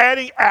keep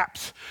adding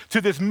apps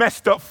to this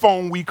messed up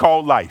phone we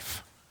call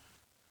life.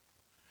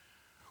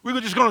 We're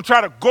just going to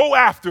try to go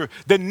after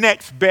the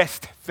next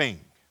best thing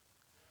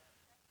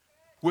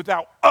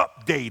without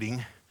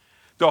updating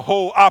the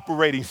whole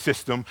operating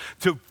system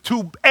to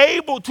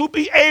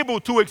be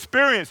able to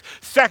experience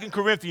 2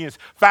 Corinthians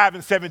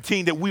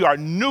 5:17, that we are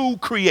new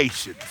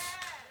creations.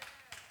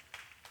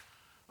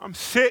 I'm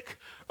sick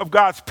of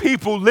God's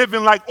people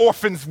living like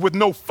orphans with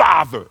no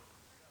father.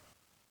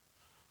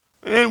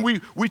 And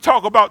we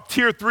talk about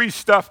tier 3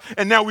 stuff,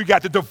 and now we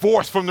got the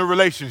divorce from the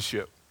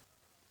relationship.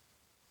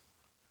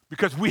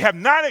 Because we have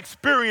not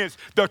experienced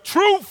the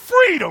true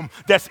freedom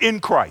that's in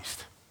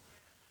Christ.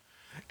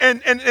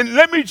 And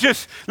let me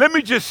just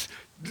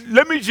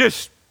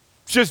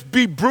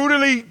be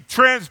brutally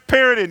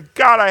transparent. And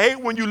God, I hate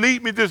when you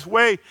lead me this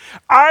way.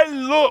 I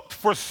looked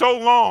for so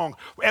long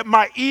at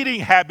my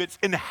eating habits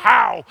and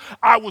how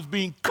I was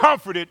being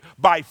comforted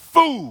by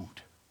food.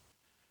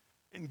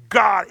 And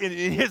God,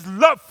 in his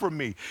love for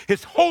me,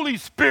 his Holy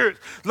Spirit,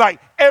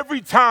 like every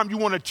time you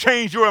want to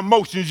change your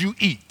emotions, you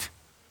eat.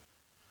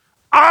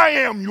 I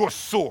am your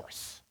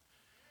source.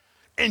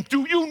 And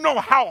do you know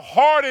how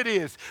hard it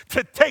is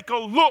to take a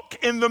look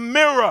in the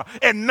mirror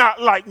and not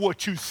like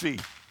what you see?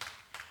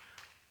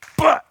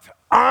 But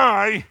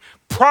I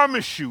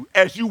promise you,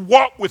 as you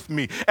walk with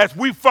me, as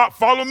we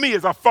follow me,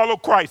 as I follow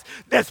Christ,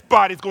 this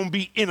body's going to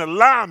be in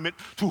alignment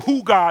to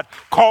who God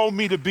called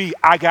me to be.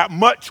 I got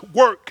much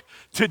work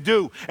to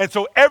do. And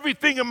so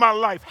everything in my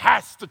life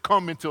has to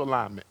come into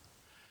alignment.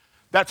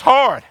 That's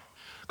hard.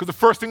 Because the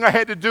first thing I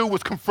had to do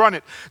was confront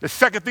it. The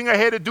second thing I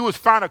had to do was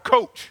find a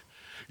coach.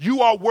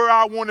 You are where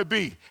I want to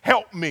be.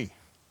 Help me.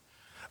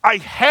 I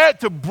had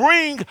to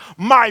bring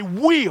my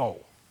will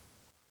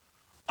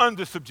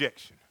under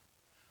subjection.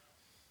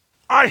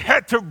 I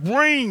had to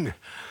bring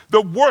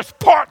the worst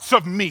parts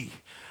of me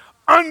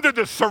under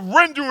the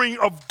surrendering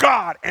of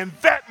God. And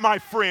that, my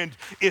friend,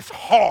 is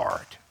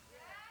hard.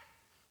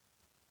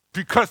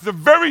 Because the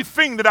very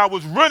thing that I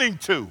was running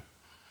to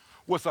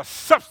was a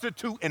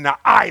substitute and an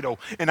idol,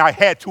 and I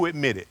had to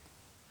admit it.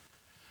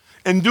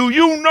 And do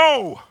you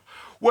know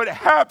what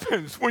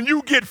happens when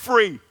you get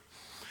free?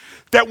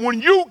 That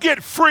when you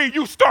get free,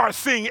 you start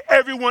seeing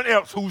everyone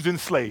else who's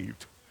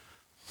enslaved.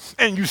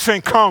 And you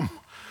say, come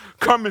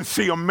come and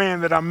see a man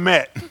that I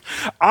met.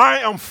 I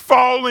am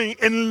falling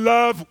in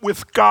love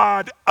with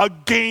God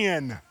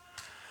again.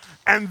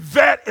 And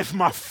that is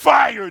my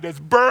fire that's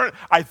burned.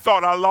 I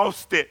thought I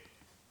lost it.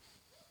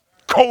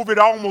 COVID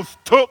almost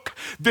took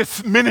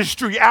this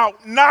ministry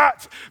out,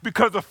 not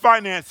because of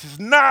finances,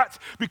 not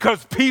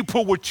because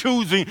people were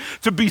choosing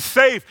to be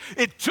safe.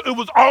 It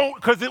was all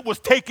because it was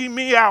taking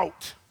me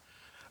out.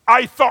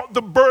 I thought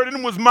the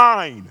burden was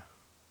mine.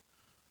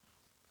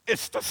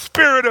 It's the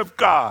Spirit of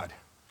God.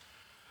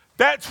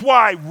 That's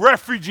why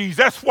refugees,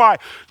 that's why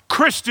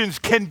Christians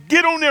can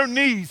get on their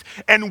knees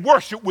and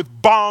worship with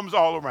bombs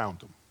all around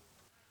them.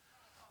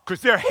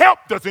 Because their help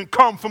doesn't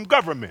come from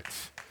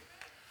governments.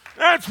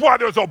 That's why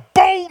there's a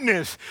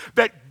boldness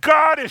that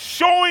God is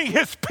showing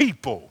his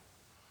people.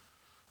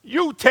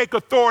 You take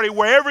authority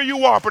wherever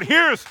you are, but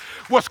here's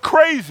what's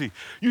crazy.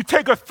 You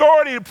take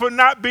authority for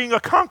not being a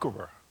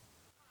conqueror.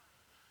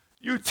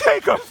 You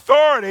take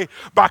authority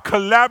by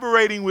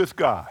collaborating with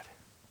God.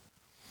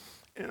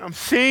 And I'm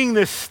seeing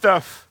this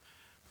stuff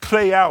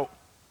play out.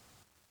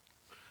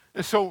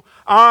 And so,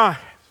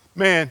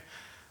 man,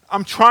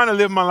 I'm trying to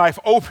live my life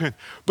open,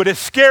 but it's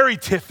scary,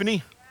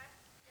 Tiffany.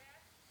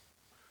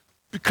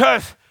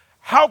 Because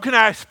how can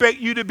I expect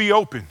you to be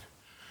open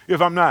if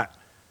I'm not?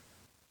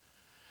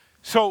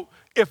 So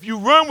if you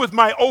run with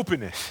my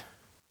openness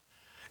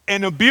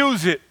and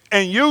abuse it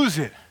and use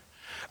it,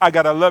 I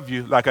got to love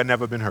you like I've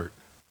never been hurt.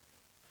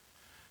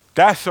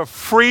 That's a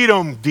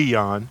freedom,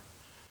 Dion,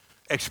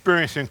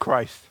 experience in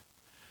Christ.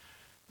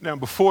 Now,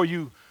 before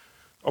you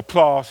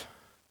applaud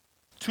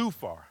too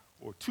far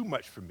or too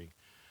much for me,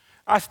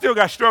 I still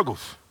got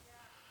struggles.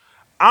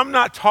 I'm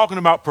not talking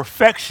about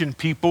perfection,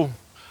 people.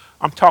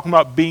 I'm talking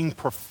about being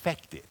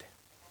perfected.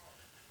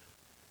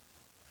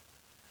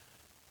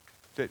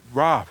 That,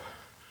 Rob,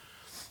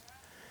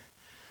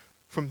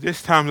 from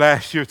this time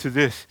last year to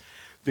this,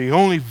 the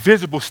only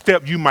visible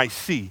step you might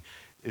see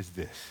is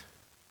this.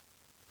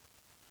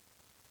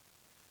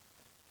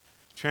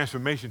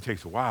 Transformation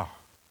takes a while.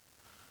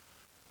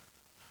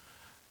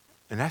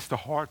 And that's the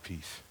hard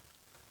piece.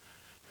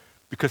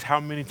 Because how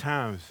many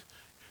times,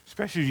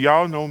 especially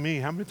y'all know me,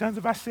 how many times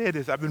have I said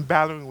this? I've been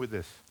battling with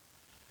this.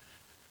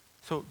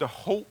 So the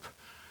hope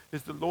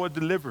is the Lord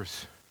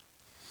delivers.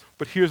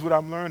 But here's what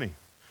I'm learning.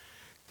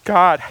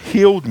 God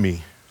healed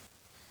me,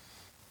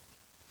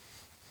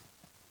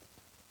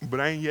 but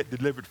I ain't yet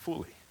delivered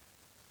fully.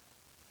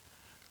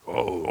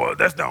 Oh, well,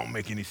 that don't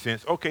make any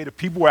sense. Okay, the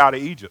people were out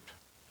of Egypt.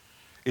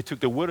 It took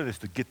the wilderness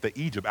to get the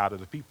Egypt out of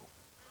the people.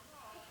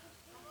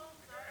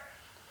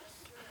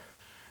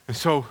 And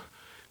so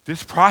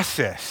this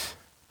process,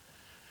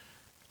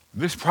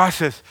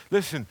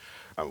 listen,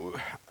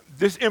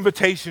 this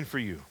invitation for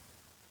you,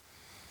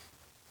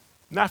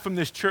 not from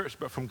this church,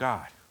 but from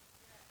God,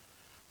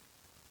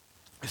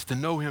 is to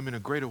know him in a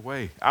greater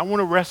way. I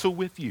want to wrestle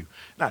with you,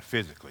 not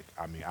physically.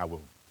 I mean, I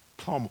will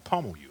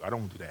pummel you. I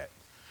don't do that.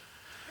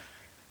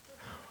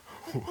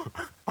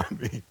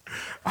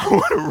 I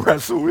want to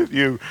wrestle with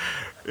you.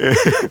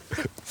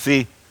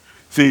 See,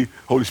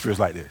 Holy Spirit's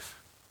like this.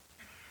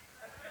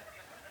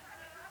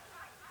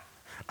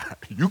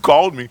 You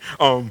called me.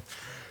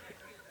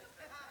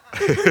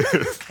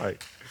 It's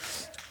like,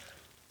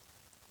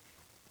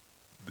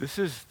 this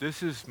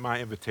is my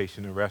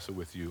invitation to wrestle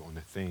with you on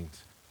the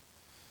things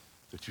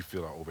that you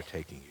feel are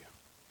overtaking you.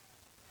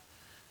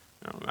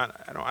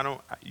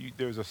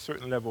 There's a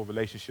certain level of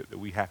relationship that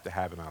we have to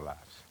have in our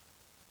lives.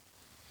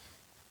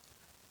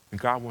 And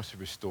God wants to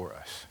restore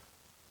us.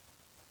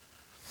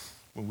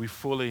 When we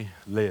fully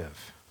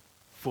live,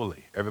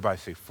 everybody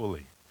say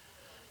fully,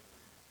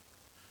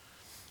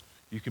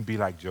 you can be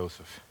like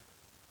Joseph.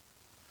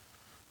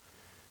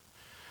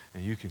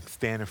 And you can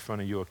stand in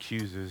front of your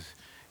accusers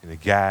and the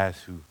guys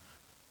who,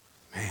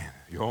 man,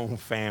 your own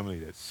family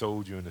that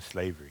sold you into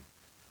slavery.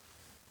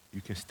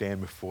 You can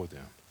stand before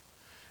them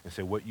and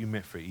say, what you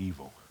meant for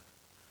evil,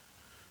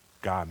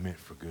 God meant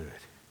for good.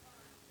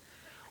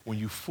 When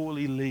you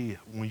fully live,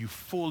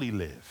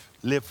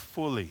 live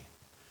fully,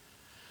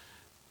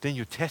 then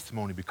your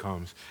testimony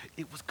becomes,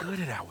 it was good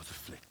that I was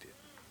afflicted.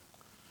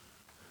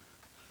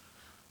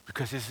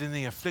 Because it's in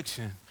the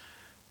affliction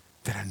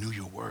that I knew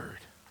your word.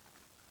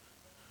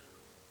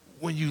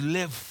 When you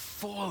live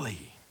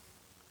fully,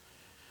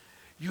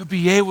 you'll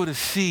be able to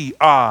see,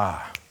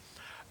 I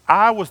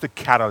was the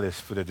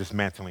catalyst for the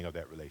dismantling of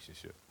that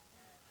relationship.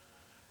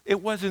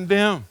 It wasn't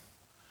them.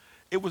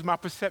 It was my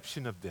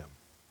perception of them.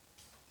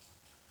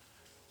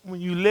 When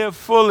you live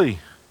fully,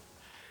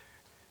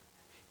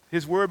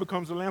 his word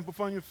becomes a lamp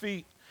upon your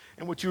feet.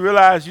 And what you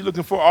realize, you're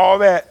looking for all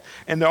that,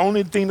 and the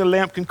only thing the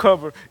lamp can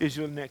cover is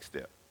your next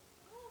step.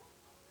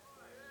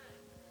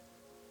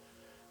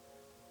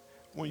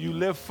 When you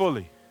live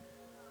fully,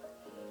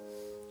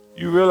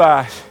 you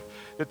realize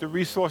that the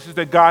resources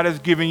that God has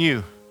given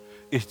you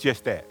is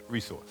just that,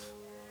 resource.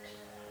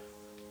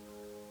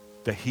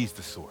 That he's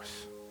the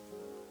source.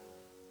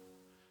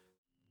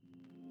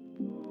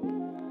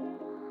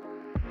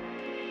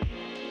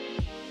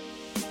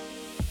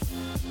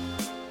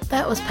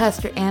 That was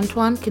Pastor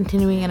Antoine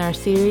continuing in our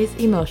series,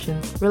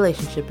 Emotions,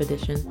 Relationship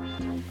Edition.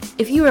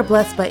 If you are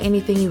blessed by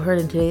anything you heard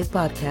in today's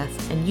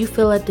podcast and you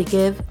feel led to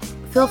give,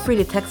 feel free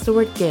to text the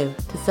word GIVE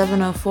to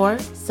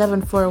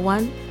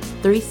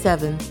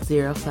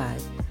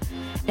 704-741-3705.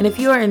 And if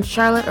you are in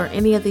Charlotte or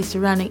any of the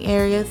surrounding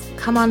areas,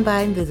 come on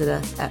by and visit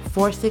us at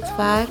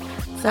 465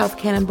 South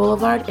Cannon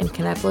Boulevard in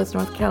Kannapolis,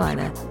 North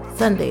Carolina,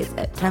 Sundays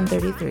at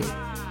 10:33.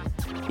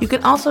 You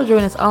can also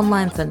join us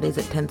online Sundays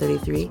at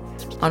 10:33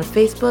 on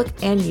Facebook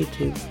and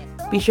YouTube.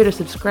 Be sure to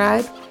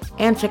subscribe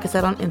and check us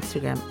out on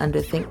Instagram under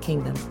Think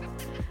Kingdom.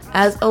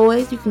 As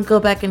always, you can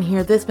go back and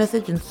hear this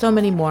message and so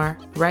many more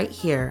right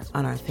here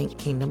on our Think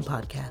Kingdom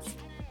podcast.